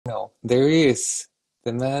No, there he is.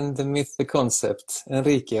 The man, the myth, the concept.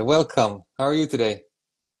 Enrique, welcome. How are you today?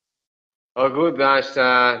 All good. Nice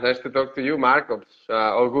to talk to you, Marco.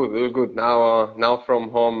 All good, all good. Now from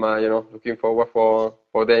home, looking forward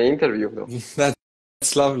for the interview, though.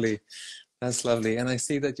 That's lovely. That's lovely. And I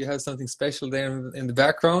see that you have something special there in the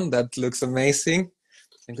background. That looks amazing.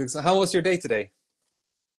 How was your day today?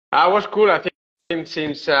 Was cool. I think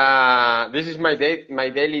since this is my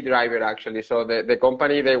daily driver actually. So the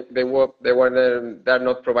company they're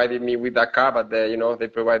not providing me with a car, but they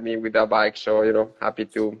provide me with a bike. So happy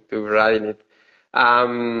to ride in it.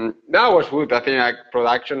 That was good. I think like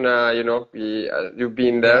production. You've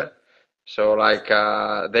been Yeah. there. So like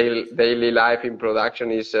daily life in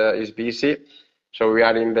production is busy. So we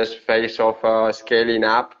are in this phase of scaling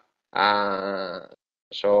up. Uh,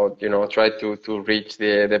 so try to reach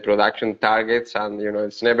the production targets, and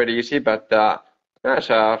it's never easy, but yeah, it's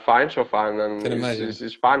fine so far, and Can imagine.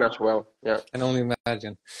 it's fun as well. Yeah. Can only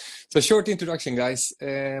imagine. So, short introduction, guys.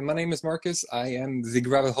 My name is Marcus. I am the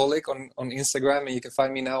Graveloholic on Instagram, and you can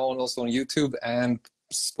find me now also on YouTube and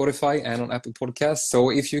Spotify and on Apple Podcasts. So,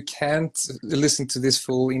 if you can't listen to this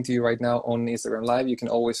full interview right now on Instagram Live, you can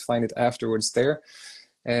always find it afterwards there,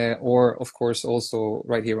 or of course also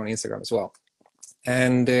right here on Instagram as well.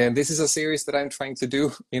 And this is a series that I'm trying to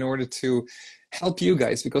do in order to help you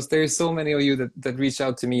guys, because there's so many of you that reach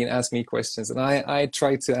out to me and ask me questions, and I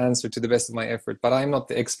try to answer to the best of my effort, but I'm not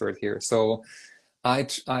the expert here. So I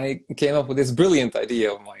came up with this brilliant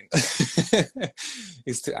idea of mine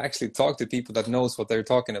is to actually talk to people that knows what they're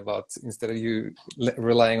talking about instead of you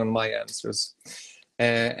relying on my answers.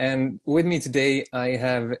 And with me today, I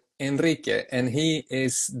have Enrique, and he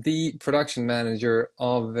is the production manager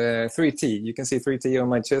of 3T. You can see 3T on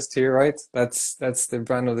my chest here, right? That's the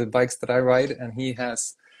brand of the bikes that I ride, and he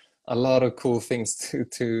has a lot of cool things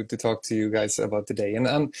to talk to you guys about today. And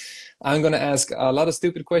I'm gonna ask a lot of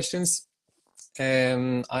stupid questions.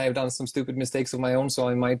 I have done some stupid mistakes of my own, so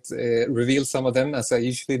I might reveal some of them, as I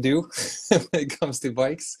usually do when it comes to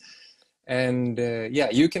bikes. And yeah,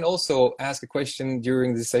 you can also ask a question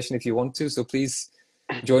during the session if you want to. So please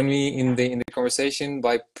join me in the conversation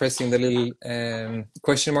by pressing the little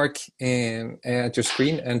question mark at your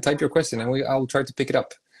screen and type your question, and I'll try to pick it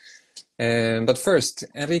up. But first,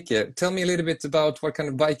 Enrique, tell me a little bit about what kind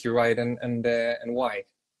of bike you ride and why.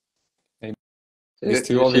 Maybe it's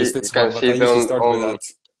too obvious You this can one, but see I it usually start with that.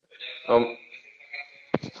 on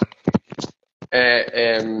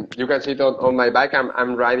you can see it on my bike.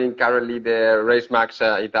 I'm riding currently the Race Max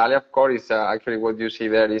Italia. Of course, it's actually what you see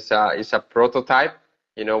there is a prototype.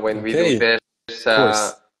 When we do Okay, tests, of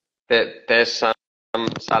course. tests some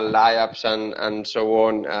layups and so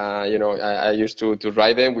on. I used to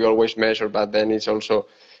ride them. We always measure, but then it's also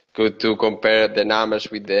good to compare the numbers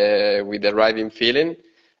with the riding feeling.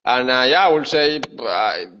 And yeah, I would say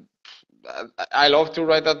I love to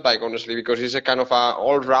ride that bike honestly, because it's a kind of a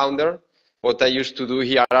all-rounder. What I used to do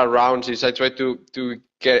here around is I try to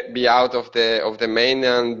be out of the main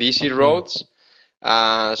and busy Mm. roads.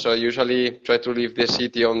 So I usually try to leave the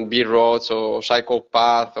city on B roads or cycle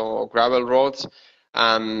path or gravel roads.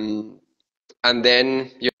 Um, and then,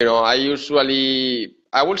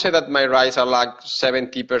 I will say that my rides are like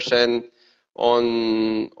 70%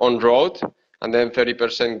 on road and then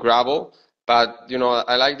 30% gravel. But,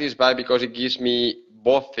 I like this bike because it gives me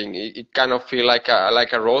both things. It kind of feel like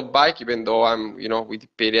a road bike, even though I'm, with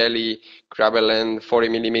Pirelli gravel and 40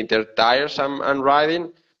 millimeter tires I'm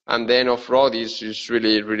riding. And then off-road is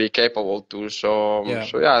really, really capable too. Yeah.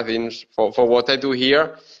 So yeah, I think for what I do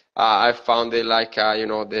here, I found it like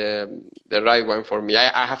the right one for me.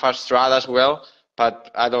 I have a Strada as well,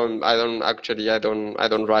 but I don't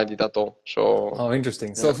ride it at all. So Oh,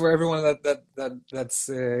 interesting. So yeah. for everyone that's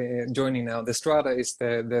joining now, the Strada is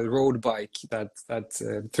the road bike that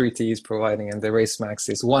 3T is providing, and the Race Max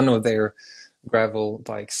is one of their gravel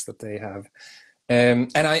bikes that they have.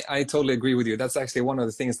 And I totally agree with you. That's actually one of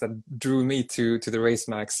the things that drew me to the Race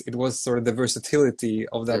Max. It was sort of the versatility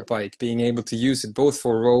of Yeah. that bike, being able to use it both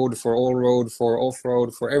for road, for all road, for off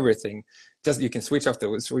road, for everything. Just you can switch off the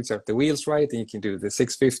wheels, right, and you can do the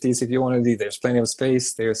 650s if you want to do. There's plenty of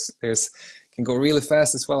space. There's can go really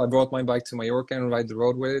fast as well. I brought my bike to Mallorca and ride the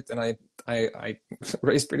road with it, and I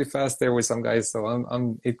race pretty fast there with some guys. So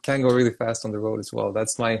it can go really fast on the road as well.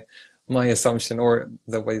 That's my assumption, or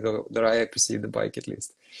the way that I perceive the bike at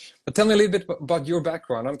least. But tell me a little bit about your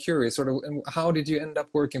background. I'm curious, sort of, how did you end up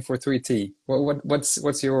working for 3T?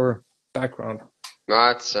 What's your background? No,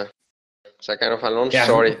 it's a kind of a long Yeah,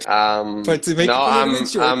 story. but to make No, it a little bit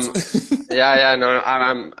short. yeah, no,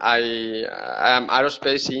 I am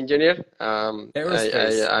aerospace engineer.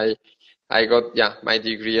 Aerospace. I got my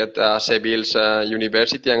degree at Seville's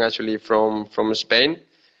university. I'm actually from Spain,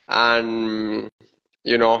 and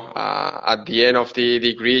at the end of the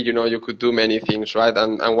degree, you could do many things, right?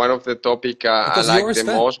 And one of the topic I Because liked you're the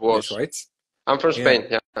most Spanish, was right? I'm from Yeah. Spain.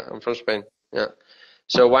 Yeah, I'm from Spain. Yeah.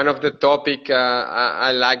 So one of the topic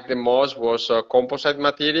I liked the most was composite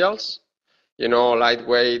materials.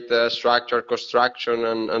 Lightweight structure, construction,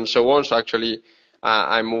 and so on. So actually,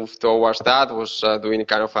 I moved towards that, was doing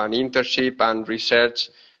kind of an internship and research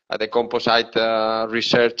at the composite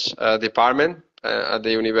research department at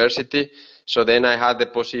the university. So then I had the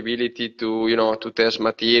possibility to test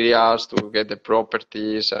materials, to get the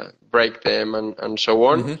properties, break them, and so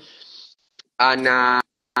on. Mm-hmm. And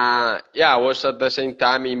I was at the same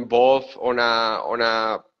time involved on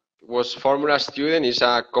a was Formula Student. Is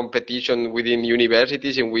a competition within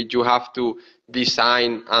universities in which you have to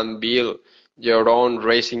design and build your own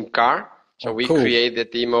racing car. So Oh, we cool. create the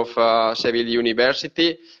team of Seville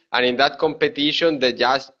University, and in that competition, the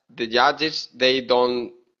judges, they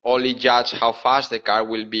don't only judge how fast the car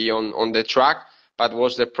will be on the track, but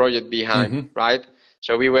what's the project behind, Mm-hmm. right?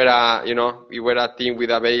 So we were a team with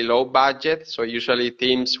a very low budget. So usually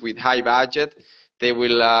teams with high budget, they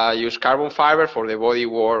will use carbon fiber for the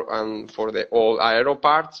bodywork and for the all aero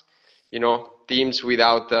parts. Teams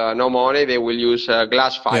without no money, they will use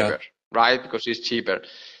glass fiber, right? Because it's cheaper.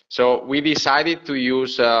 So we decided to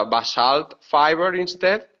use basalt fiber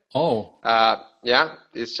instead. Oh.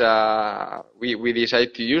 It's we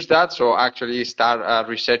decided to use that. So actually start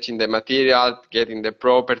researching the material, getting the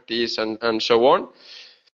properties, and so on.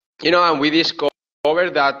 And we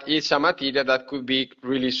discovered that it's a material that could be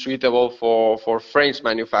really suitable for frames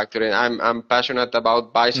manufacturing. I'm passionate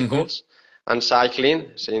about bicycles and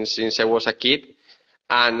cycling since I was a kid.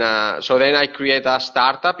 And so then I created a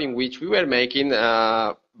startup in which we were making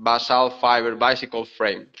basalt fiber bicycle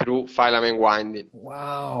frame through filament winding.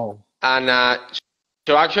 Wow. And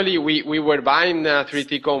so actually we were buying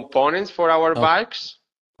 3D components for our bikes.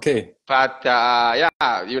 Okay. But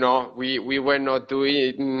we were not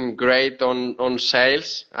doing great on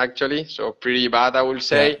sales actually, so pretty bad I will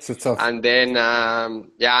say. Yeah, it's tough. And then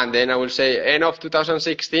I will say end of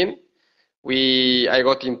 2016, I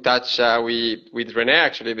got in touch with Rene,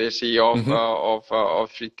 actually the CEO of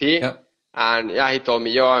 3T. Yeah. And he told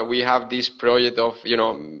me, we have this project of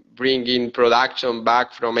bringing production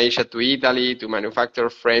back from Asia to Italy to manufacture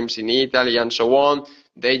frames in Italy and so on.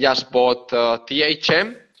 They just bought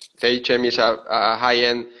THM. THM is a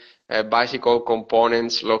high-end bicycle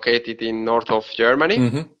components located in north of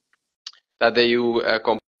Germany. That they use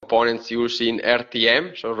components used in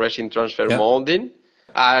RTM, so resin transfer molding.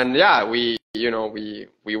 And we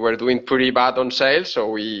were doing pretty bad on sales,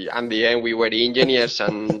 so in the end we were engineers,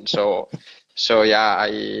 and so I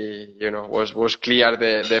was clear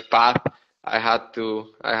the path I had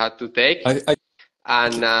to take.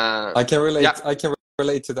 I can relate. I can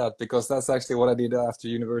relate to that because that's actually what I did after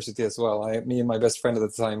university as well. Me and my best friend at the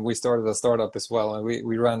time, we started a startup as well, and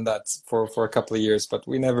we ran that for a couple of years, but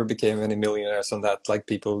we never became any millionaires on that like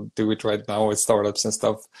people do it right now with startups and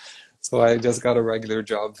stuff. So I just got a regular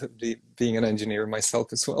job being an engineer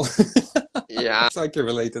myself as well. So I can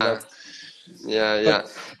relate to that.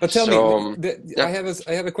 But tell me, I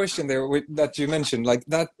have a question there that you mentioned, like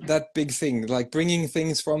that big thing, like bringing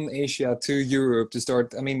things from Asia to Europe to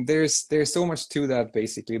start. I mean, there's so much to that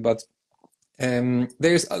basically, but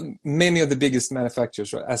there's many of the biggest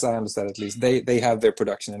manufacturers, as I understand at least, they have their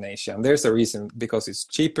production in Asia, and there's a reason, because it's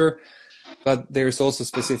cheaper. But there's also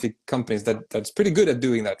specific companies that's pretty good at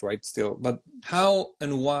doing that, right? Still, but how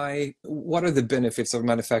and why? What are the benefits of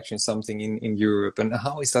manufacturing something in Europe, and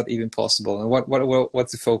how is that even possible? And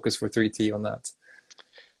what's the focus for 3T on that?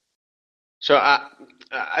 So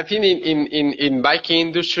I think in biking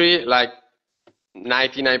industry, like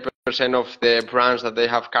 99% of the brands that they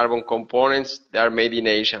have carbon components, they are made in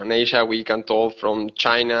Asia. In Asia, we can tell from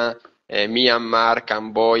China, Myanmar,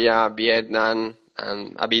 Cambodia, Vietnam,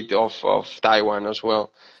 and a bit of Taiwan as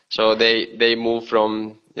well. So they move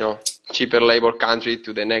from cheaper labor country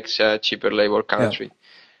to the next cheaper labor country.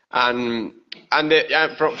 And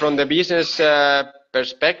from the business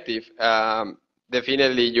perspective,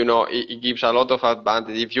 definitely it gives a lot of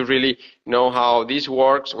advantage if you really know how this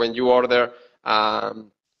works. When you order a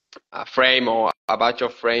frame or a batch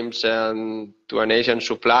of frames to an Asian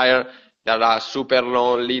supplier, there are super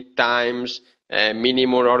long lead times,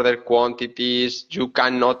 minimum order quantities. You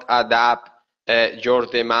cannot adapt your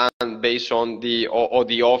demand based on the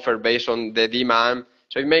offer based on the demand.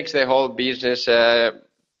 So it makes the whole business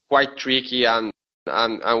quite tricky and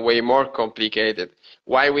and way more complicated.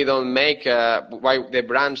 Why we don't make, why the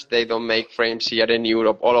brands, they don't make frames here in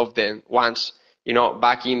Europe, all of them, once,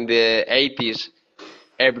 back in the 80s,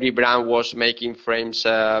 every brand was making frames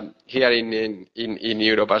here in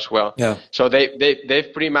Europe as well. Yeah. So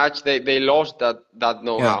they've pretty much, they lost that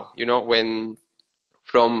know-how,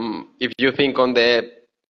 if you think on the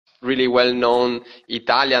really well-known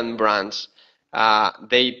Italian brands,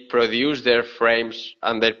 they produce their frames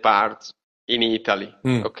and their parts in Italy,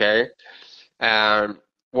 okay?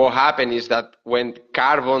 What happened is that when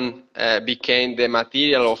carbon became the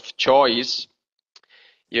material of choice,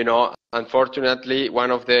 unfortunately,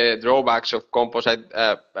 one of the drawbacks of composite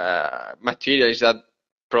material is that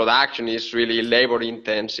production is really labor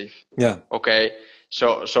intensive. Yeah. Okay.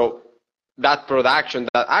 So that production,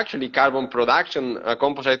 that actually carbon production,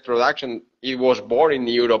 composite production, it was born in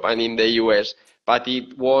Europe and in the US, but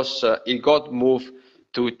it got moved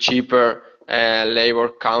to cheaper labor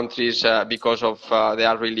countries because of they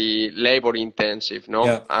are really labor intensive, no?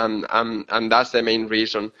 Yeah. And that's the main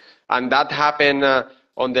reason. And that happened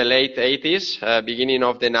on the late 80s, beginning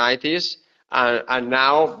of the 90s. And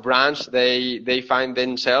now brands, they find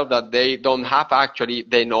themselves that they don't have actually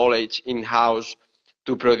the knowledge in-house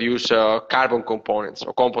to produce carbon components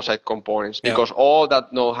or composite components, because all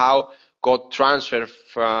that know-how got transferred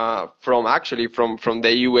from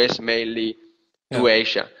the US mainly to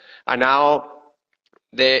Asia. And now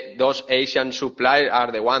those Asian suppliers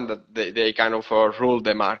are the ones that they kind of rule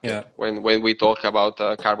the market when we talk about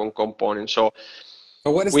carbon components. So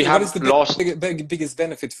but what is the biggest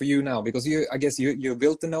benefit for you now? Because I guess you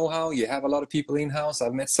built the know-how, you have a lot of people in-house.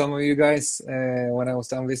 I've met some of you guys when I was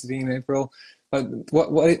down visiting in April. But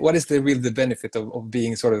what is the benefit of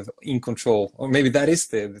being sort of in control? Or maybe that is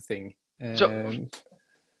the thing. First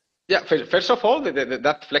of all,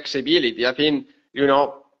 that flexibility. I think,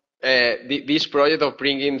 this project of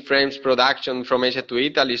bringing frames production from Asia to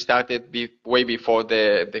Italy started way before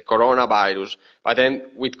the coronavirus. But then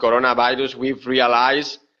with coronavirus, we've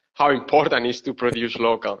realized how important it is to produce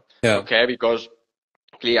local. Okay, because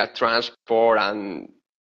clear transport and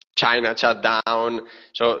China shut down.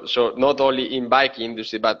 So not only in bike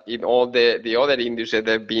industry, but in all the other industries,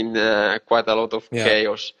 there've been quite a lot of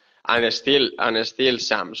chaos. And still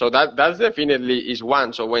some. So that's definitely is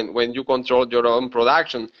one. So when you control your own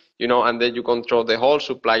production, and then you control the whole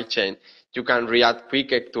supply chain, you can react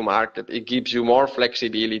quicker to market. It gives you more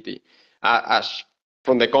flexibility as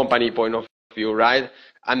from the company point of view, right?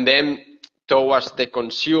 And then towards the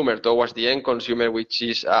consumer, towards the end consumer, which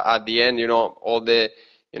is at the end, all the,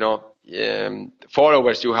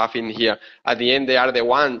 followers you have in here, at the end, they are the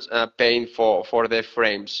ones paying for the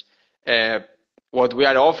frames. What we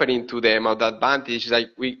are offering to them, of the advantage, is like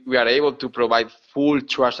we are able to provide full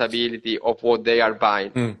traceability of what they are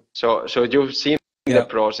buying. So you've seen the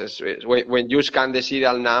process. When you scan the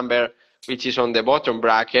serial number, which is on the bottom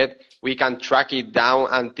bracket, we can track it down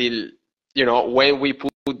until, when we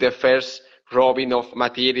put the first rubbing of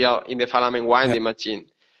material in the filament winding machine.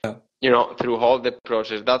 Through all the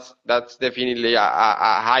process. That's definitely a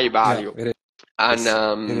high value. It is.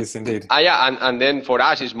 And it is indeed. And then for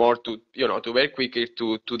us it's more to very quickly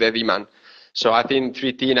to the demand. So I think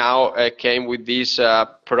 3T now came with this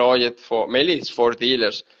project mainly it's for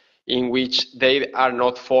dealers, in which they are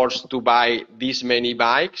not forced to buy this many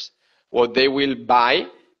bikes. What they will buy,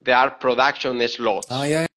 they are production slots. Oh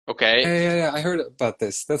yeah. Okay. Yeah. I heard about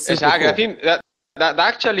this. That's super exactly. cool. I think that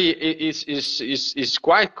actually is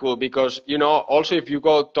quite cool, because also if you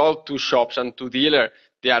go talk to shops and to dealer,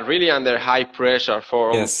 they are really under high pressure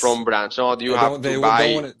from brands. So they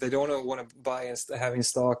don't want to buy and have in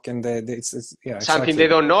stock, and something they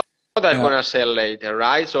don't know they're gonna sell later,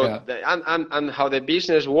 right? So and how the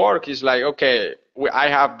business work is like, okay, I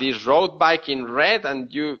have this road bike in red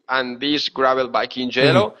and this gravel bike in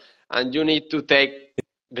yellow, and you need to take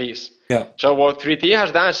this. So what 3T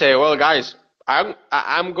has done, say, well, guys,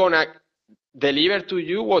 I'm gonna deliver to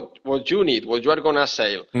you what you need, what you are gonna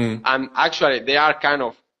sell. And actually they are kind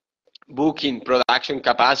of booking production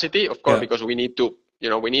capacity, of course, because we need to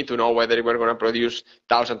know whether we're gonna produce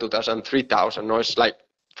 1,000, 2,000, 3,000. No, it's like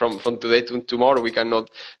from today to tomorrow we cannot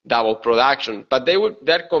double production. But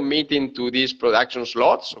they're committing to these production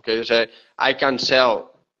slots. Okay, they say I can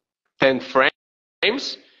sell 10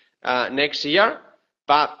 frames next year,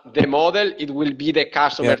 but the model, it will be the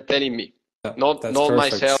customer telling me. Not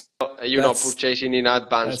myself, purchasing in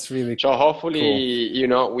advance. That's really so hopefully,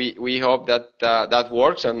 cool. We hope that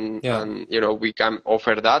works, and we can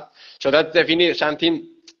offer that. So that's definitely something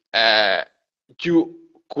you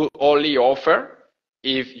could only offer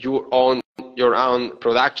if you own your own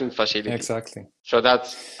production facility. Exactly. So that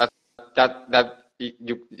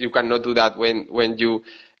you cannot do that when you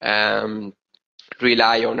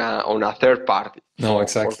rely on a third party. No,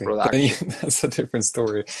 exactly. For production. That's a different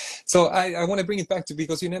story. So I want to bring it back to,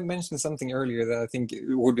 because you mentioned something earlier that I think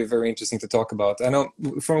would be very interesting to talk about. I know,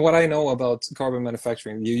 from what I know about carbon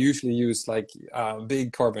manufacturing, you usually use like a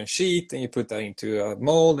big carbon sheet, and you put that into a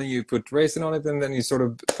mold, and you put resin on it, and then you sort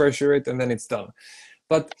of pressure it, and then it's done.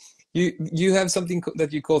 But you have something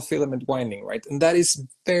that you call filament winding, right? And that is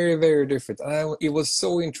very, very different. It was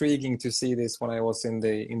so intriguing to see this when I was in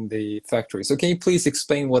the factory. So can you please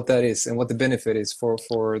explain what that is and what the benefit is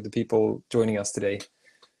for the people joining us today?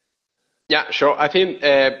 Yeah, sure. I think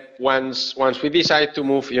once we decide to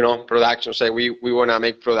move, production, say we want to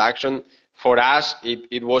make production, for us,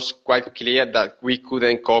 it was quite clear that we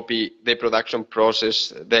couldn't copy the production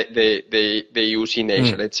process they use in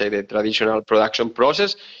Asia, let's say the traditional production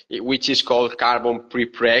process, which is called carbon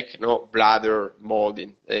pre-preg, bladder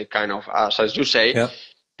molding, kind of, as you say,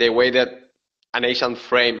 the way that an Asian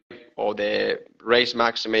frame or the Race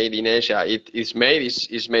Max made in Asia, is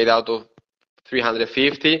made out of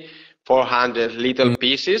 350, 400 little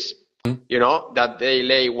pieces, that they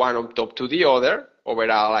lay one on top to the other over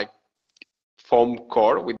a foam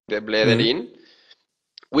core with the bladder in,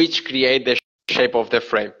 which create the shape of the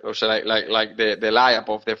frame, so like the layup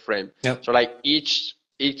of the frame. So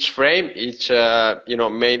each frame,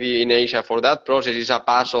 made in Asia for that process, is a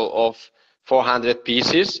puzzle of 400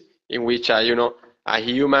 pieces in which a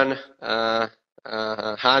human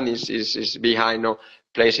hand is behind,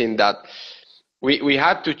 placing that. We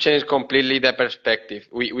had to change completely the perspective.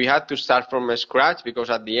 We had to start from scratch, because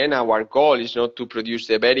at the end our goal is not to produce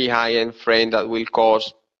the very high-end frame that will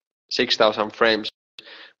cost 6,000 frames.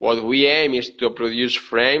 What we aim is to produce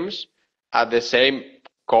frames at the same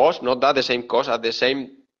cost, not at the same cost, at the same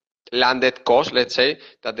landed cost, let's say,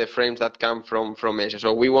 that the frames that come from Asia.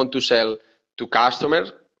 So we want to sell to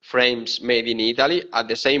customers frames made in Italy at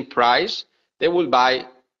the same price they will buy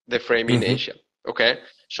the frame in Asia. Okay?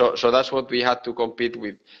 So that's what we had to compete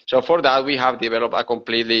with. So for that, we have developed a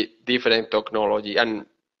completely different technology. And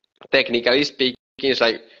technically speaking,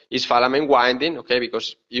 it's filament winding, okay?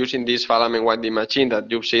 Because using this filament winding machine that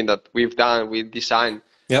you've seen that we've done, we've designed,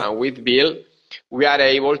 and we've built, we are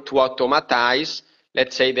able to automatize,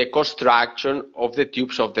 let's say, the construction of the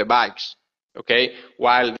tubes of the bikes, okay?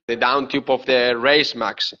 While the down tube of the Race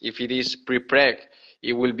Max, if it is pre-preg,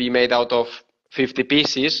 it will be made out of 50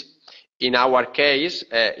 pieces. In our case,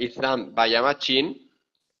 it's done by a machine,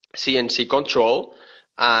 CNC control,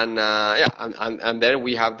 and then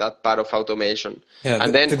we have that part of automation.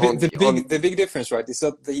 And then the big difference, right, is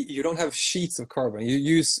that you don't have sheets of carbon.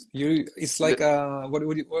 It's like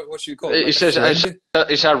what should you call it?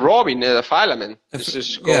 It's a robin, a filament. It's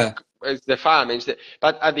the filament.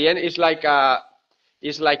 But at the end, it's like a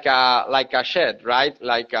shed, right?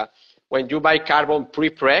 When you buy carbon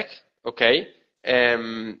pre-preg, okay.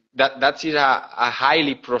 That is a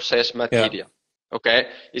highly processed material. Okay,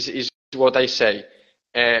 is what I say.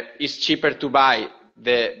 It's cheaper to buy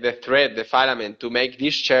the thread, the filament, to make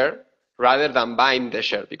this shirt rather than buying the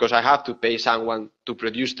shirt, because I have to pay someone to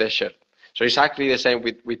produce the shirt. So exactly the same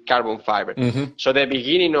with carbon fiber. So the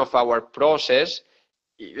beginning of our process,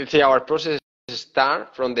 let's say our process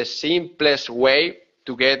starts from the simplest way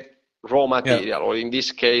to get raw material, or in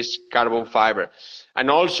this case, carbon fiber. And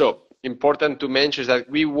also, important to mention is that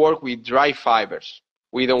we work with dry fibers.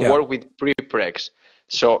 We don't work with pre-pregs.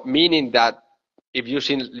 So meaning that if you've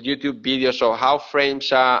seen YouTube videos of how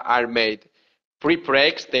frames are made,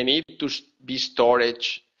 pre-pregs, they need to be stored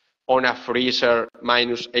on a freezer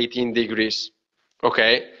minus 18 degrees.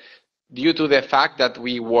 Okay? Due to the fact that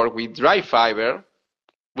we work with dry fiber,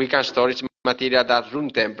 we can store material at room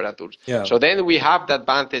temperature. So then we have the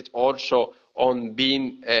advantage also on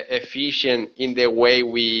being efficient in the way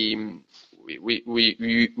we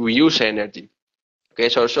use energy. Okay,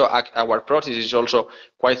 so our process is also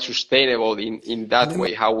quite sustainable in that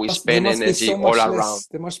way, how we spend energy all around.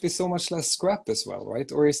 There must be so much less scrap as well, right?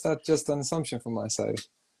 Or is that just an assumption from my side?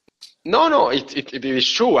 No, it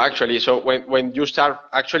is true, actually. So when you start,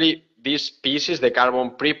 actually, these pieces, the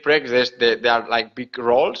carbon pre-pregs, they are like big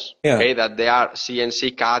rolls, okay, that they are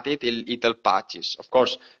CNC cutted in little patches. Of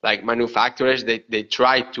course, like manufacturers, they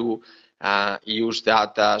try to use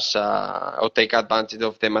that as or take advantage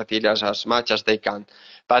of the materials as much as they can.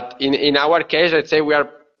 But in our case, let's say we are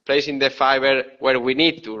placing the fiber where we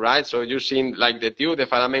need to, right? So you're seeing like the tube, the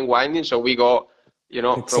filament winding. So we go,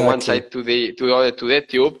 from one side to the other to the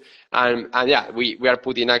tube, and we are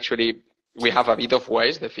putting, actually, we have a bit of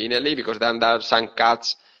waste, definitely, because then there are some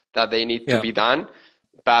cuts that they need to be done.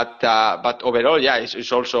 But overall,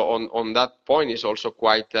 it's also on that point, is also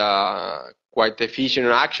quite quite efficient.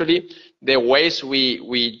 And actually, the waste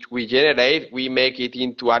we generate, we make it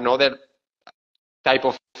into another type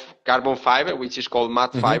of carbon fiber, which is called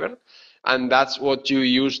matte fiber, and that's what you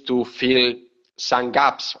use to fill some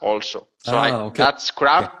gaps also. So okay. that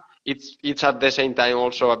scrap, it's at the same time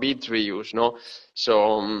also a bit reuse, no?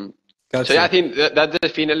 So Gotcha. so yeah, I think that's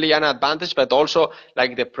definitely an advantage, but also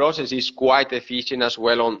like the process is quite efficient as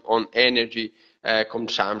well on energy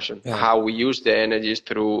consumption. How we use the energies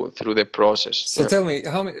through the process. So tell me,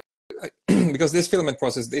 how many? Because this filament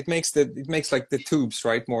process, it makes like the tubes,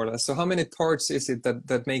 right, more or less. So how many parts is it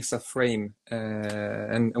that makes a frame,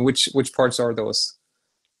 and which parts are those?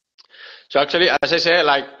 So actually, as I said,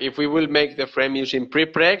 like if we will make the frame using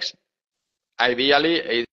prepregs, ideally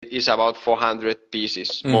it is about 400 pieces,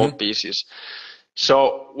 small pieces.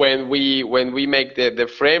 So when we make the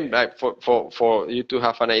frame, like for you to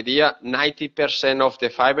have an idea, 90% of the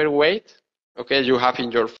fiber weight, okay, you have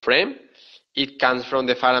in your frame, it comes from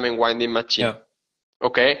the filament winding machine.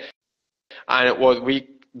 Okay, and what we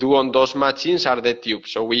do on those machines are the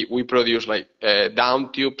tubes. So we produce like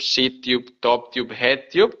down tube, seat tube, top tube, head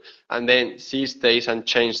tube, and then C stays and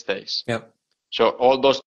chain stays. So all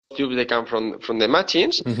those tubes, they come from the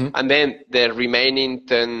machines, and then the remaining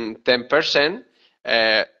 10%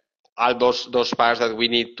 are those parts that we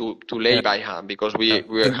need to lay by hand, because we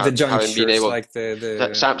haven't been able. Like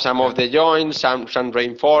some of the joints, some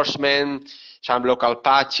reinforcement, some local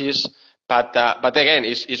patches. But again,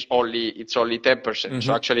 it's only 10%.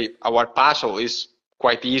 So actually, our puzzle is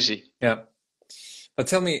quite easy. But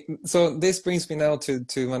tell me, so this brings me now to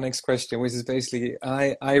my next question, which is basically,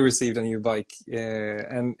 I received a new bike,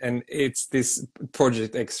 and it's this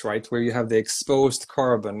Project X, right, where you have the exposed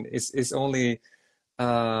carbon. It's only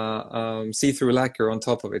see-through lacquer on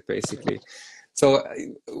top of it, basically. So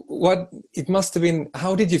what it must have been,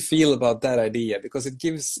 how did you feel about that idea? Because it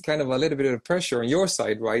gives kind of a little bit of pressure on your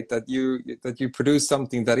side, right? That you produce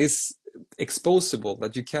something that is exposable,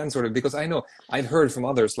 that you can sort of, because I know I've heard from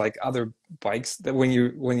others, like other bikes, that when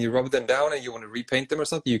you rub them down and you want to repaint them or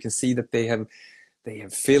something, you can see that they have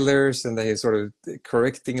fillers and they sort of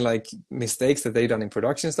correcting like mistakes that they've done in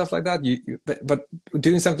production and stuff like that. But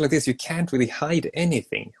doing something like this, you can't really hide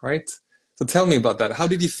anything, right? So tell me about that. How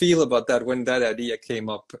did you feel about that when that idea came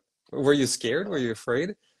up? Were you scared? Were you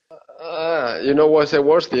afraid? You know what's the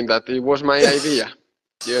worst thing? That it was my idea.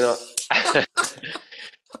 You know.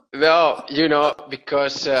 No, you know,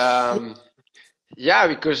 because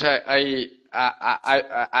because I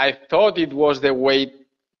thought it was the way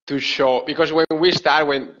to show, because when we start,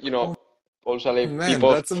 also like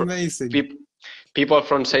people, that's amazing. People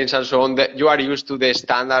from sales and so on, that you are used to the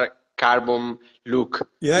standard carbon look,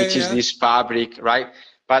 which is this fabric, right?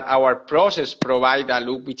 But our process provides a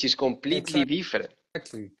look which is completely different.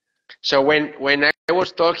 So when I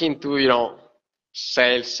was talking to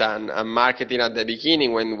sales and marketing at the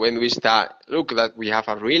beginning, when we start, look, that we have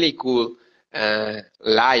a really cool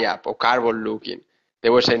layup or carbon looking, they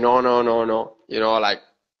were saying no,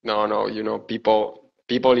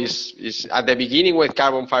 people is at the beginning when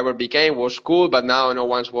carbon fiber was cool, but now no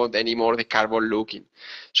one's want anymore the carbon looking.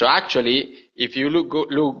 So actually, if you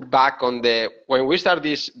look back on when we start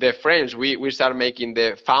the frames, we start making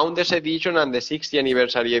the Founders Edition and the 60th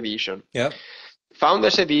Anniversary Edition.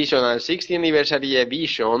 Founders Edition and 60th Anniversary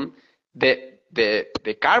Edition, the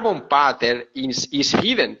carbon pattern is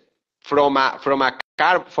hidden from a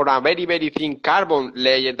very, very thin carbon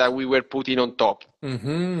layer that we were putting on top.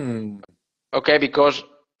 Okay, because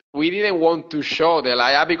we didn't want to show the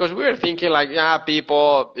layup, because we were thinking like,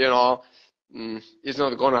 people, it's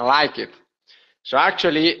not gonna like it. So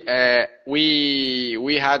actually,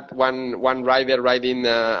 we had one rider riding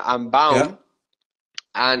Unbound,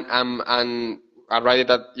 and a rider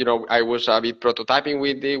that I was a bit prototyping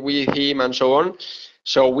with him and so on.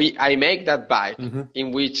 So I make that bike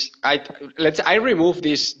in which I remove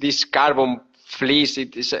this carbon fleece,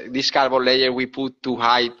 this carbon layer we put to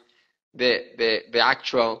hide the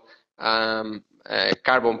actual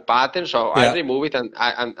carbon pattern. So I remove it, and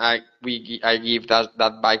I give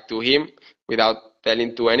that bike to him without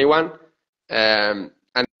telling to anyone. And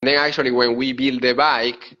then actually when we build the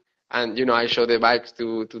bike, and I show the bikes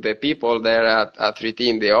to the people there at 3T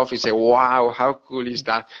in the office, say, wow, how cool is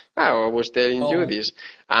that? I was telling you this.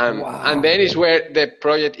 And then is where the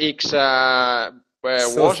Project X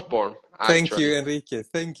was born. Thank you, Enrique.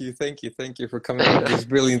 Thank you for coming up with this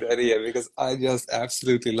brilliant idea, because I just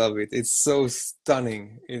absolutely love it. It's so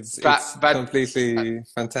stunning. It's completely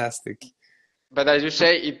fantastic. But as you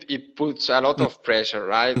say, it puts a lot of pressure,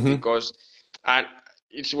 right? Because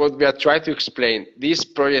it's what we are trying to explain. This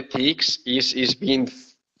Project X is being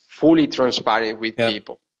fully transparent with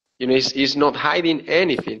people. He's not hiding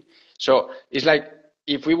anything. So it's like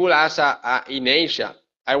if we will ask in Asia,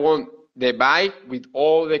 I want the bike with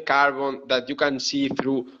all the carbon that you can see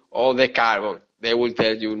through all the carbon. They will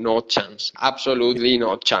tell you no chance, absolutely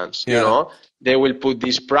no chance. They will put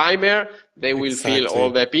this primer, they will fill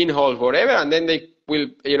all the pinholes, whatever, and then they will,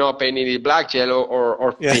 paint it black, yellow,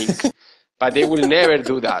 or pink. But they will never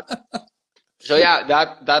do that. So yeah,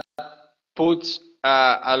 that puts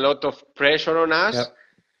a lot of pressure on us.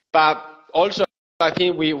 But also, I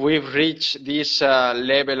think we've reached this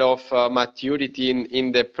level of maturity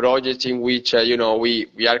in the project in which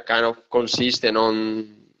we are kind of consistent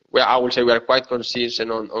on. Well, I would say we are quite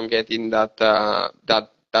consistent on getting that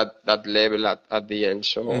level at the end.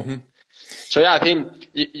 So. So yeah, I think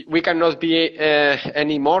we cannot be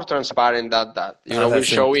any more transparent than that. We're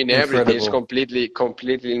showing everything. It's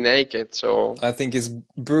completely naked. So I think it's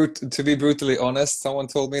to be brutally honest. Someone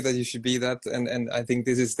told me that you should be that, and I think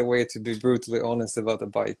this is the way to be brutally honest about a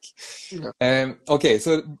bike. Yeah. Okay,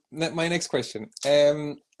 so my next question.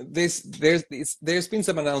 There's been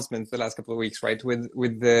some announcements the last couple of weeks, right?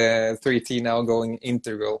 With the 3T now going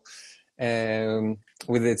integral,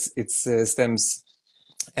 with its stems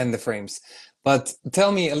and the frames. But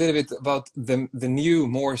tell me a little bit about the new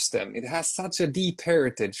Moore stem. It has such a deep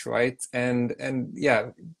heritage, right? And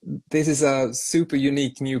yeah, this is a super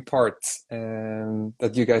unique new part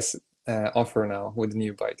that you guys offer now with the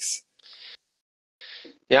new bikes.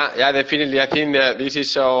 Yeah, definitely. I think this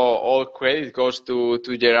is all credit goes to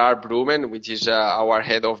Gerard Vroomen, which is our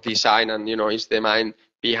head of design, and is the mind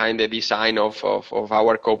behind the design of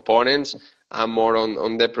our components. I'm more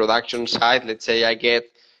on the production side. Let's say I get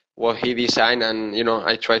what he designed, and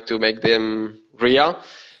I try to make them real.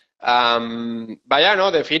 But yeah,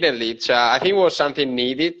 no, definitely, it's I think it was something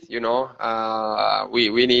needed.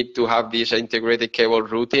 We need to have this integrated cable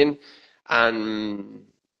routing, and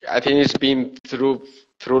I think it's been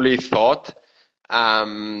truly thought.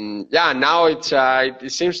 Yeah, now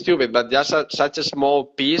it seems stupid, but just such a small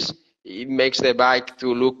piece, it makes the bike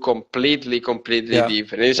to look completely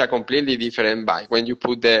different. It's a completely different bike when you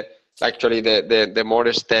put the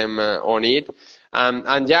Moore stem on it,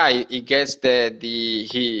 and yeah, it gets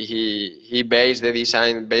he based the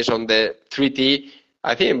design based on the 3T.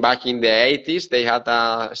 I think back in the 80s they had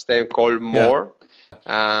a stem called Moore,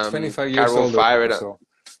 25 years carbon old fiber. So.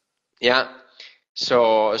 Yeah,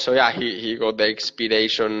 so yeah, he got the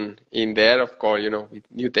inspiration in there, of course, with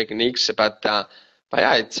new techniques, but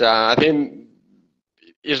yeah, it's I think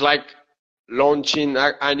it's like launching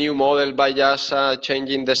a new model by just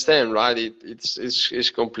changing the stem, right? It's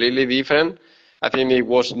completely different. I think it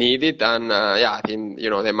was needed, and yeah, I think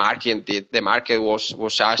the market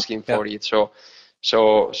was asking for it. So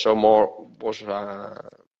more was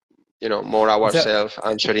more ourselves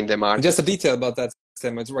answering the market. Just a detail about that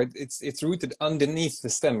stem, it's right. It's rooted underneath the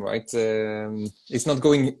stem, right? It's not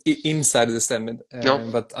going inside of the stem,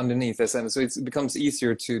 but underneath the stem. So it becomes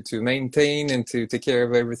easier to maintain and to take care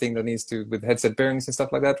of everything that needs to with headset bearings and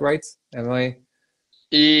stuff like that, right? Am I?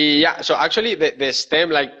 Yeah. So actually, the stem,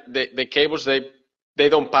 like the cables, they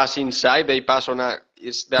don't pass inside. They pass on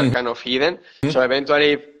they're kind of hidden. So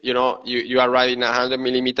eventually, you are riding 100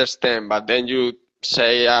 millimeter stem, but then you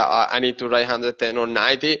say I need to ride 110 or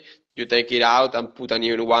 90. You take it out and put a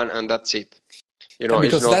new one, and that's it.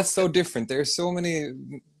 Because that's so different. There's so many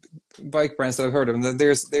bike brands that I've heard of, and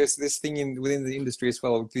there's this thing within the industry as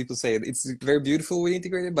well. People say it's very beautiful when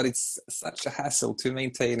integrated, but it's such a hassle to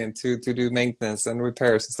maintain and to do maintenance and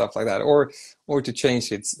repairs and stuff like that, or to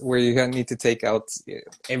change it, where you need to take out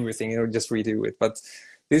everything or just redo it. But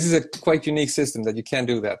this is a quite unique system that you can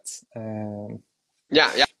do that. Yeah.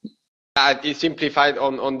 It's simplified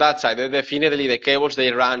on that side. Definitely, the cables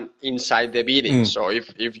they run inside the bearing. So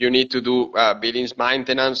if you need to do bearings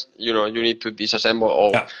maintenance, you need to disassemble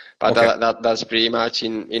all. Yeah. But that's pretty much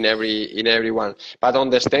in every one. But on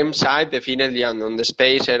the stem side, definitely, and on the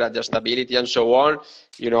spacer adjustability and so on,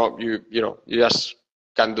 you just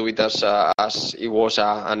can do it as it was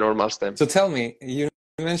a normal stem. So tell me, you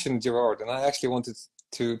mentioned Gerard, and I actually wanted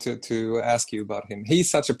to ask you about him.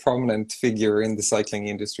 He's such a prominent figure in the cycling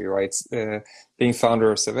industry, right? Being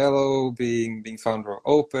founder of Cervelo, being founder of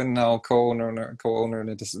Open, now co-owner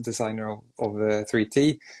and designer of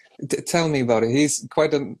 3T. Tell me about it. He's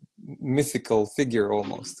quite a mythical figure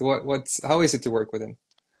almost. How is it to work with him?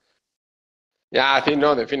 Yeah, I think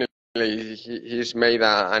definitely. He's made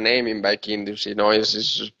a name in bike industry.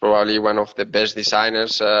 He's probably one of the best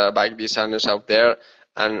designers, bike designers out there.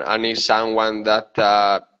 And he's someone that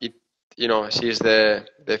sees the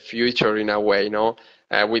future in a way.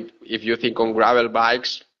 If you think on gravel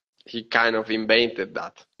bikes, he kind of invented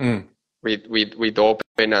that. with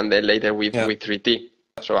open, and then later with 3T.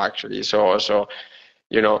 So actually, so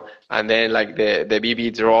you know, and then like the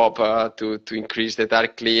BB drop to increase the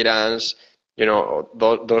dark clearance, you know,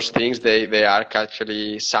 those things they are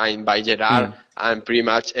actually signed by Gerard, and pretty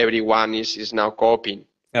much everyone is now copying.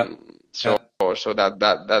 So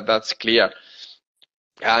that's clear.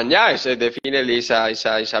 And yeah, it's definitely is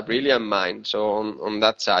a brilliant mind. So on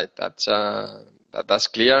that side, that's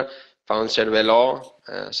clear. Found Cervelo,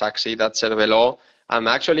 succeed at Cervelo, and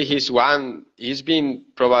actually he's been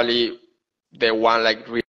probably the one like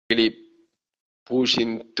really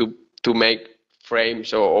pushing to make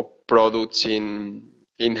frames or products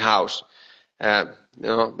in house. You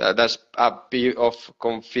know, that's a bit of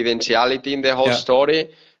confidentiality in the whole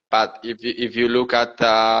story. But if you look at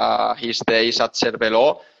his days at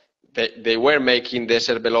Cervelo, they were making the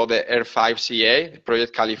Cervelo, the R5CA,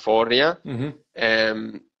 Project California.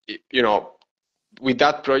 You know, with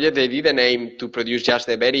that project, they didn't aim to produce just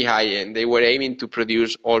the very high end. They were aiming to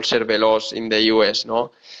produce all Cervelos in the US.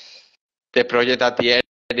 No, the project at the end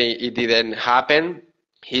it didn't happen.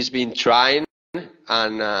 He's been trying,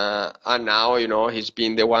 and now, you know, he's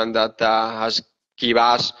been the one that has give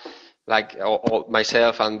us, like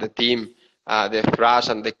myself and the team, the thrust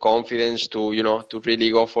and the confidence to, you know, to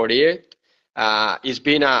really go for it. It's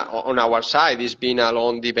been on our side, it's been a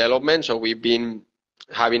long development, so we've been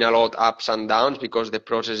having a lot of ups and downs because the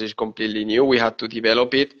process is completely new. We had to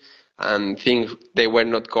develop it, and things, they were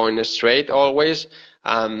not going straight always.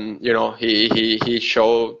 You know, he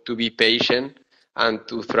showed to be patient and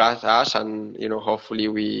to trust us, and, you know, hopefully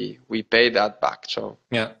we pay that back. So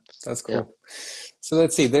yeah, that's cool. So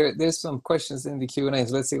let's see, there's some questions in the Q&A.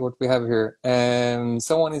 So let's see what we have here.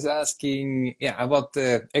 Someone is asking, about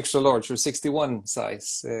the extra large or 61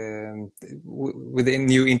 size with the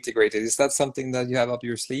new integrated. Is that something that you have up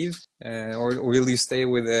your sleeve, or will you stay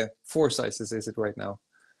with the 4 sizes? Is it right now?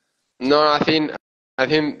 No, I think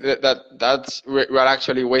that's we're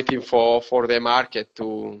actually waiting for the market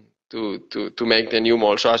to make the new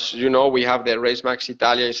mold. So as you know, we have the Race Max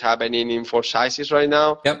Italia is happening in 4 sizes right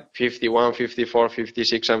now. 51, 54,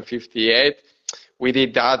 56, and 58. We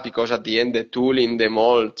did that because at the end, the tooling, the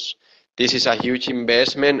molds, this is a huge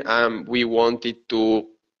investment, and we wanted to,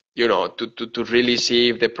 you know, to really see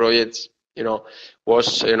if the project, you know,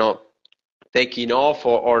 was, you know, taking off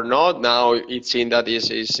or not. Now it's in that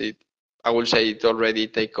I will say it already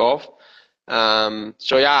take off.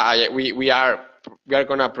 So yeah, we are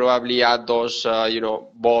gonna probably add those, you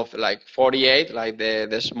know, both like 48, like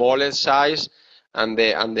the smallest size, and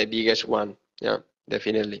the biggest one. Yeah,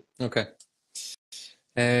 definitely. Okay.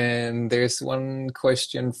 And there's one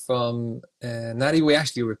question from Nadi. We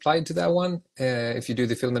actually replied to that one. If you do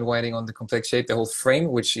the filament winding on the complex shape, the whole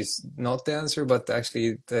frame, which is not the answer, but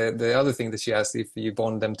actually the other thing that she asked, if you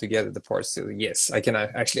bond them together, the parts. So yes, I can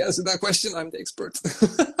actually answer that question. I'm the expert.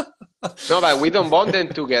 No, but we don't bond them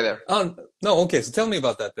together. Oh no, okay. So tell me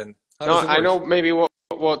about that then. No, I know maybe what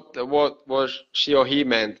was she or he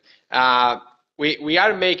meant. We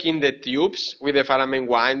are making the tubes with the filament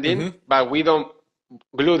winding, but we don't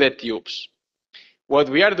glue the tubes. What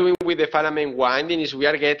we are doing with the filament winding is we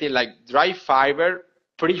are getting like dry fiber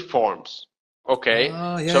preforms. Okay,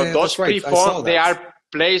 so those preforms, they are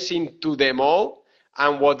placed into the mold,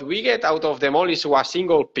 and what we get out of the mold is a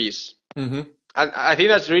single piece. And I think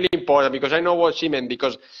that's really important, because I know what she meant,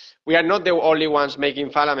 because we are not the only ones making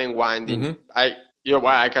filament winding.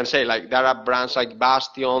 I can say, like, there are brands like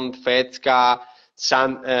Bastion, Fetska,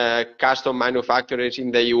 some custom manufacturers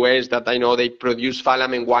in the US that I know they produce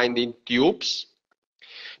filament winding tubes.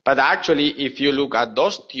 But actually, if you look at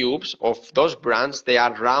those tubes of those brands, they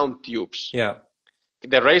are round tubes. Yeah.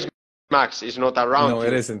 The Race Max is not a round tube. No,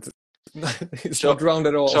 it isn't. It's not round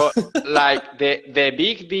at all. So, like, the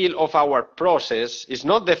big deal of our process is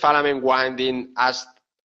not the filament winding as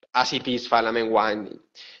it is filament winding.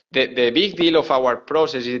 The big deal of our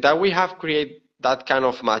process is that we have created that kind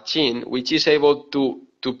of machine which is able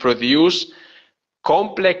to produce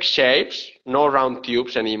complex shapes, no round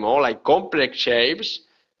tubes anymore, like complex shapes,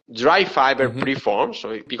 dry fiber preforms,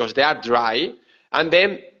 so because they are dry, and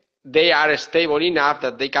then they are stable enough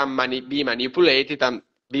that they can be manipulated and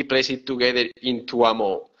be placed together into a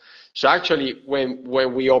mold. So actually, when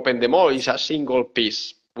we open the mold, it's a single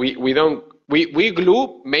piece. We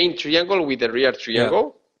glue main triangle with the rear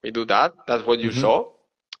triangle. We do that. That's what you saw.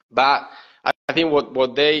 But I think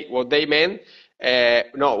what they meant.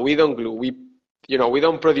 No, we don't glue. We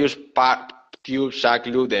don't produce tubes and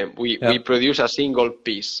glue them. We produce a single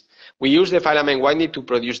piece. We use the filament winding to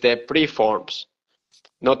produce the preforms,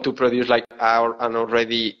 not to produce like an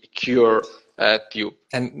already cured tube.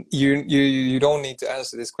 And you don't need to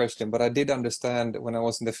answer this question, but I did understand when I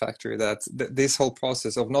was in the factory that this whole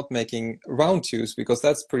process of not making round tubes, because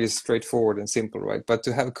that's pretty straightforward and simple, right? But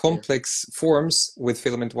to have complex forms with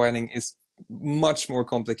filament winding is much more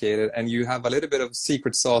complicated, and you have a little bit of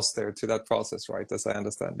secret sauce there to that process, right? As I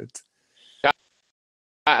understand it. Yeah,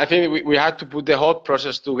 I think we had to put the whole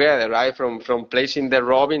process together, right? From placing the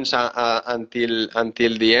robins until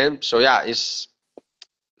the end. So yeah, it's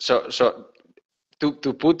so.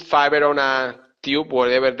 To put fiber on a tube,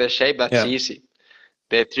 whatever the shape, that's easy.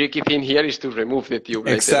 The tricky thing here is to remove the tube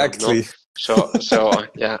exactly. later on, no? So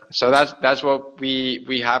yeah, so that's what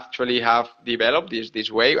we actually have developed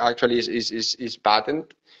this way. Actually, is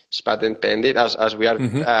patent. It's patent pending as we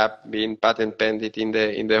are being patent pending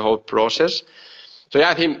in the whole process. So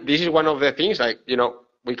yeah, I think this is one of the things, like, you know,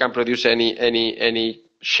 we can produce any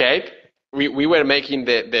shape. We were making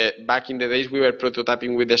the back in the days, we were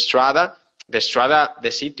prototyping with the Strada. The Strada,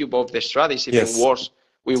 the seat tube of the Strada is even worse.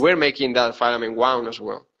 We were making that filament wound as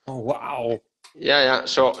well. Oh wow! Yeah.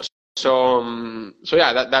 So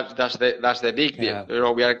yeah, that's the big deal. You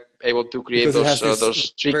know, we are able to create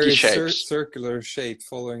those tricky shapes. Circular shape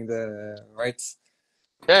following the right.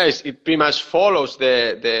 Yeah, it pretty much follows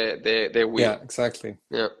the wheel. Yeah, exactly.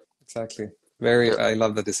 Yeah, exactly. I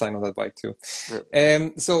love the design of that bike too.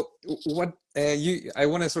 So what I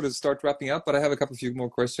want to sort of start wrapping up, but I have a few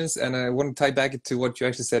more questions, and I want to tie back to what you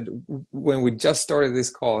actually said when we just started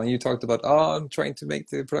this call, and you talked about, I'm trying to make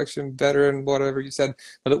the production better and whatever you said.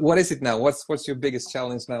 But what is it now? What's your biggest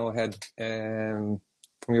challenge now ahead, from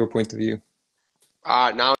your point of view?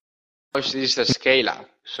 Now this is a scale up.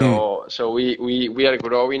 So we are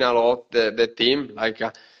growing a lot, the team, like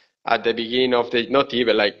at the beginning of not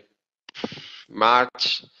even like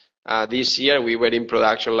March this year, we were in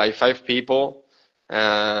production like 5 people.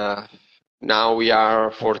 Now we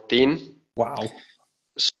are 14. Wow.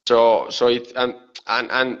 So it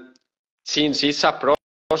and since it's a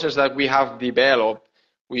process that we have developed,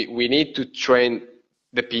 we need to train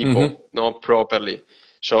the people properly.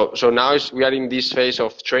 So now we are in this phase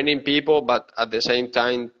of training people, but at the same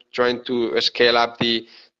time trying to scale up the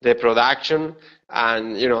production.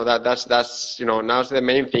 And you know, that's you know, now's the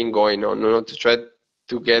main thing going on, you know, to try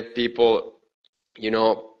to get people, you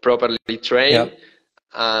know, properly trained,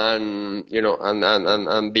 and you know,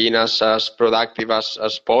 and being as productive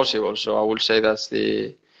as possible. So I would say that's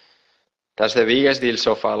the biggest deal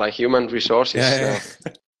so far, like human resources. Yeah.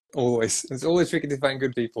 Always, it's always tricky to find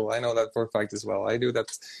good people. I know that for a fact as well. I do that.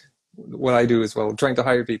 What I do as well, trying to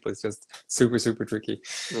hire people is just super tricky.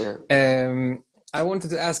 I wanted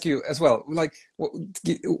to ask you as well, like,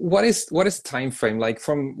 what is time frame, like,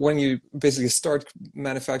 from when you basically start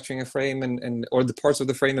manufacturing a frame and or the parts of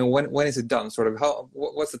the frame, and when is it done? Sort of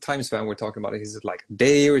what's the time span we're talking about? Is it like a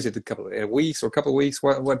day, or is it a couple of weeks, or a couple of weeks?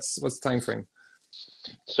 What's the time frame?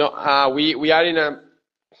 So we are in a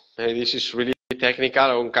this is really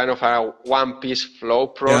technical, on kind of a one-piece flow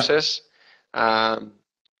process.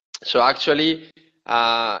 So actually,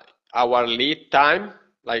 our lead time,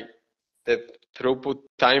 like the throughput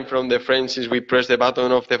time from the frame since we press the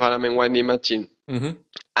button of the filament winding machine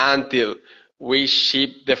until we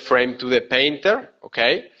ship the frame to the painter,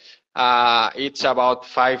 it's about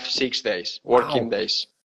 5-6 days, working days.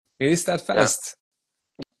 It is that fast?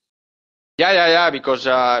 Yeah, because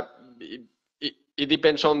it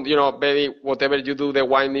depends on, you know, maybe whatever you do the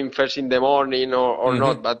winding first in the morning or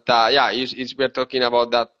not, but we're talking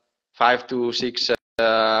about that 5 to 6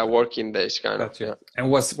 working days kind of. Yeah. And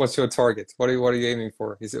what's your target? What are you aiming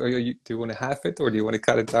for? Do you want to half it, or do you want to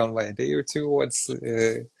cut it down by a day or two? What's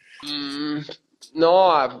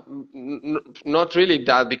no, not really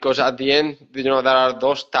that, because at the end, you know, there are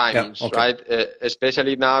those timings, right?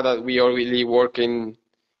 Especially now that we are really working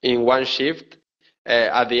in one shift.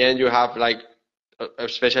 At the end, you have like,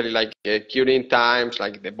 especially like curing times,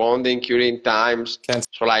 like the bonding curing times.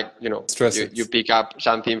 So like, you know, you pick up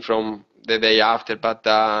something from the day after, but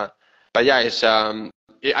yeah, it's I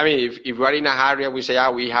mean, if we're in a hurry and we say,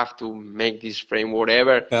 we have to make this frame,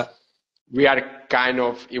 whatever, we are kind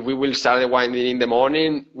of, if we will start the winding in the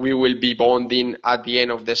morning, we will be bonding at the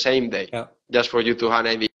end of the same day, just for you to have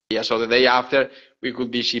an idea. So the day after, we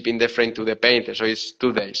could be shipping the frame to the painter, so it's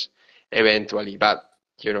 2 days eventually, but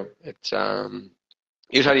you know, it's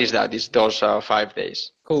usually it's those 5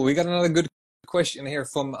 days. Cool. We got another good question here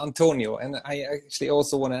from Antonio, and I actually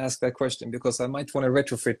also want to ask that question because I might want to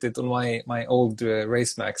retrofit it on my old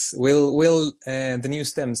Racemax. Will the new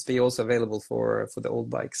stems be also available for the old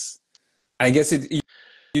bikes? I guess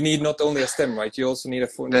you need not only a stem, right? You also need a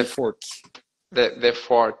fork. The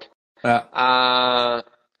fork.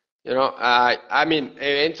 I mean,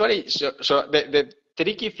 eventually, so the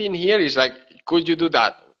tricky thing here is like, could you do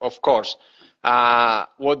that? Of course.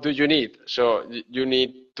 What do you need? So you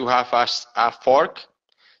need to have a fork.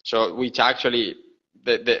 So which actually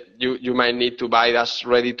you might need to buy that's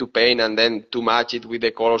ready to paint and then to match it with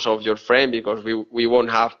the colors of your frame, because we won't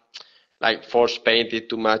have like force painted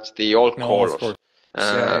to match the old No, of colors. course.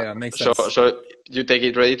 Yeah, makes So sense. you take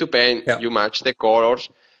it ready to paint, Yeah. you match the colors,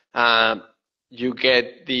 you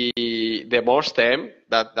get the more stem,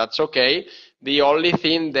 that's okay. The only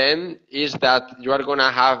thing then is that you are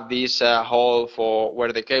gonna have this hole for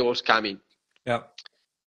where the cable's coming. Yeah.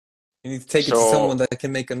 You need to take it to someone that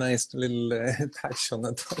can make a nice little patch on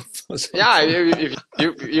the top or something. Yeah, if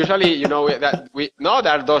you usually, that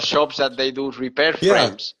there are those shops that they do repair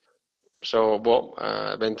frames. So, well,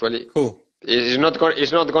 eventually, cool. It's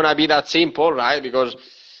not gonna be that simple, right? Because,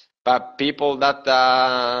 but people that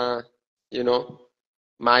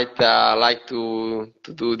might like to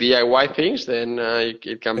do DIY things, then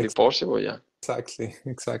it can be possible. Yeah.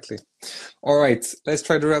 Exactly. All right, let's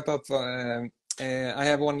try to wrap up. I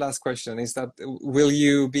have one last question. Is that will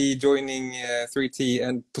you be joining 3T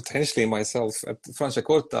and potentially myself at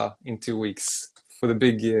Franciacorta in 2 weeks for the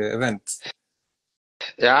big event?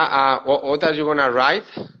 Yeah. What are you gonna ride?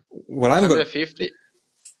 Well, I'm going 150.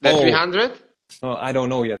 The 300? No, I don't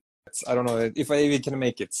know yet. I don't know if I even can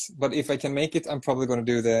make it. But if I can make it, I'm probably going to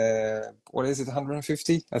do the, what is it,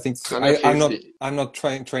 150? I think 150. I'm not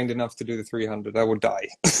trained enough to do the 300. I would die.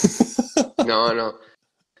 No.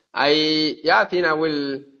 I think I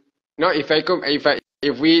will. No, if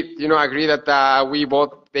we agree that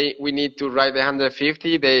we need to ride the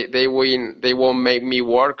 150, they won't make me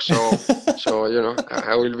work, so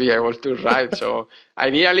I will be able to ride. So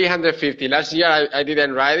ideally 150. Last year I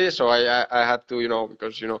didn't ride it, so I had to,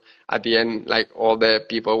 because at the end, like all the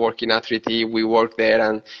people working at 3T, we work there,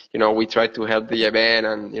 and we try to help the event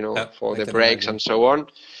and for the breaks and so on.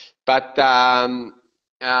 But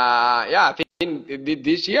I think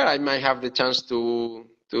this year I might have the chance to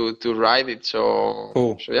ride it. So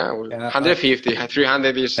cool. So yeah, 150,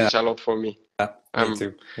 300 is a lot for me.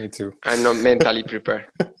 Me too. I'm not mentally prepared.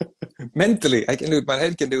 Mentally, I can do it. My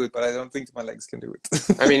head can do it, but I don't think my legs can do it.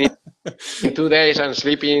 I mean, in 2 days and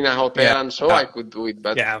sleeping in a hotel and so I could do it,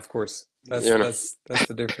 but yeah, of course, that's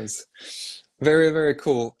the difference. Very, very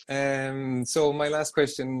cool. So my last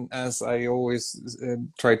question, as I always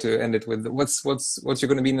try to end it with, what's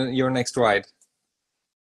going to be your next ride?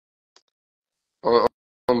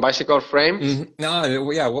 On bicycle frame? Mm-hmm. No,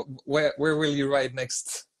 yeah. Where will you ride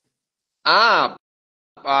next? Like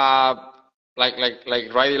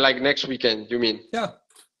riding like next weekend, you mean? Yeah.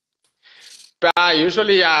 But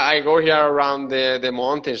usually I go here around the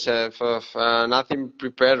mountains. Nothing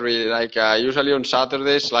prepared really. Like usually on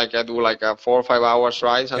Saturdays, like I do like a 4 or 5 hours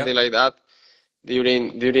ride, something like that.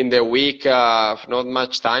 During the week, not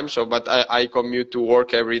much time. So, but I commute to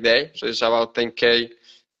work every day, so it's about 10K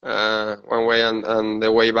one way and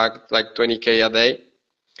the way back like 20K a day.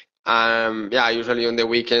 Yeah, usually on the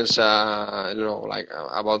weekends, like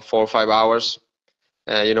about 4 or 5 hours.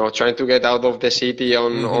 Trying to get out of the city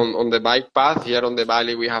on the bike path. Here on the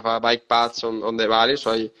valley, we have a bike paths on the valley,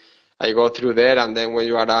 so I go through there, and then when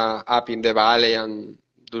you are up in the valley and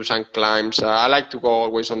do some climbs, I like to go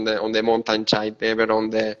always on the mountain side, never on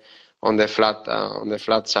the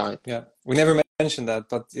flat side. Yeah, we never mentioned that,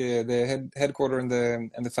 but the headquarter and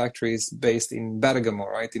the factory is based in Bergamo,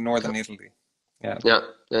 right, in northern Italy. Yeah.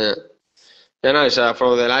 It's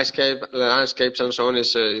for the landscapes and so on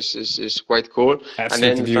is quite cool. Absolutely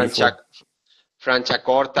and then beautiful.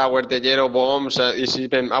 Franciacorta, where the yellow bombs is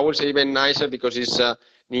even, I would say, even nicer because it's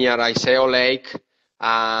near Iseo Lake.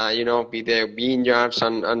 With the vineyards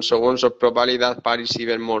and so on. So probably that part is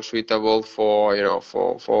even more suitable for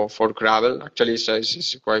for gravel. Actually,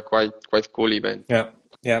 it's quite cool event.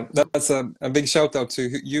 Yeah. That's a big shout out to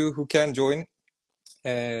you who can join.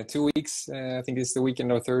 2 weeks, I think it's the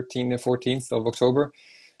weekend of 13th and 14th of October.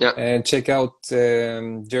 Yeah. And check out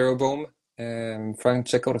Gerard Vroomen,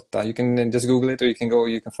 Franciacorta. You can just Google it, or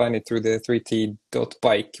you can find it through the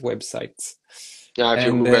 3t.bike website. Yeah, if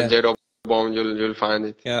you Google Gerard Vroomen, you'll find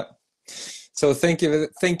it. Yeah. So thank you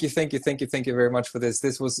very much for this.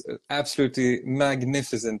 This was absolutely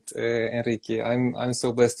magnificent, Enrique. I'm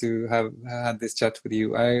so blessed to have had this chat with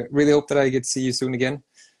you. I really hope that I get to see you soon again.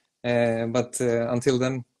 But until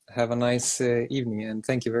then, have a nice evening, and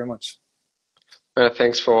thank you very much.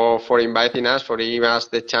 Thanks for inviting us, for giving us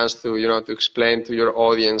the chance to to explain to your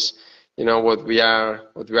audience what we are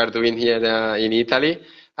doing here in Italy.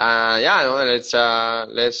 Let's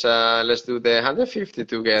do the 150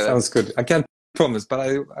 together. Sounds good. I can't promise, but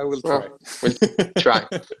I will try. Well, we'll try.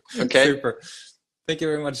 Okay. Super. Thank you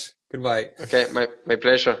very much. Goodbye. Okay, my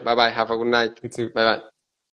pleasure. Bye bye. Have a good night. You too. Bye bye.